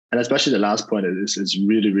And especially the last point is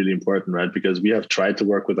really, really important, right? Because we have tried to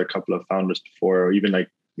work with a couple of founders before, or even like,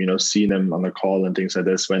 seen them on the call and things like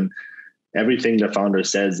this, when everything the founder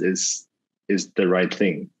says is the right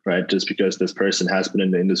thing, right? Just because this person has been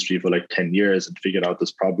in the industry for like 10 years and figured out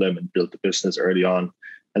this problem and built the business early on.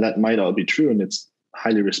 And that might all be true. And it's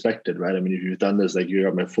highly respected, right? I mean, if you've done this, like, you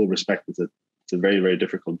have my full respect. It's a very, very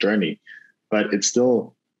difficult journey, but it's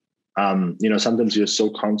still, sometimes you're so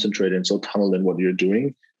concentrated and so tunneled in what you're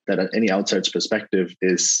doing that any outside perspective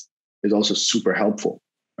is also super helpful,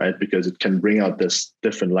 right? Because it can bring out this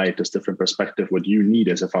different light, this different perspective, what you need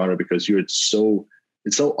as a founder, because it's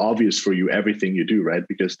so obvious for you, everything you do, right?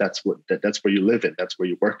 Because that's where you live in, that's where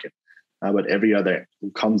you work in. But every other who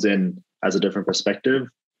comes in as a different perspective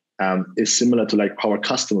is similar to like how a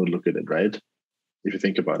customer would look at it, right? If you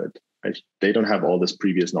think about it, right? They don't have all this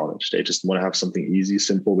previous knowledge. They just want to have something easy,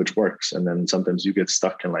 simple, which works. And then sometimes you get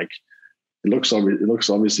stuck in like, it looks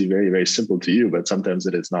obviously very, very simple to you, but sometimes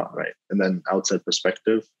it is not, right? And then outside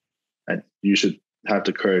perspective, and you should have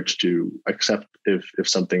the courage to accept if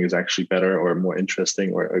something is actually better or more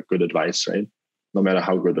interesting or a good advice, right? No matter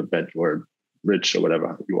how good or bad or rich or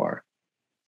whatever you are.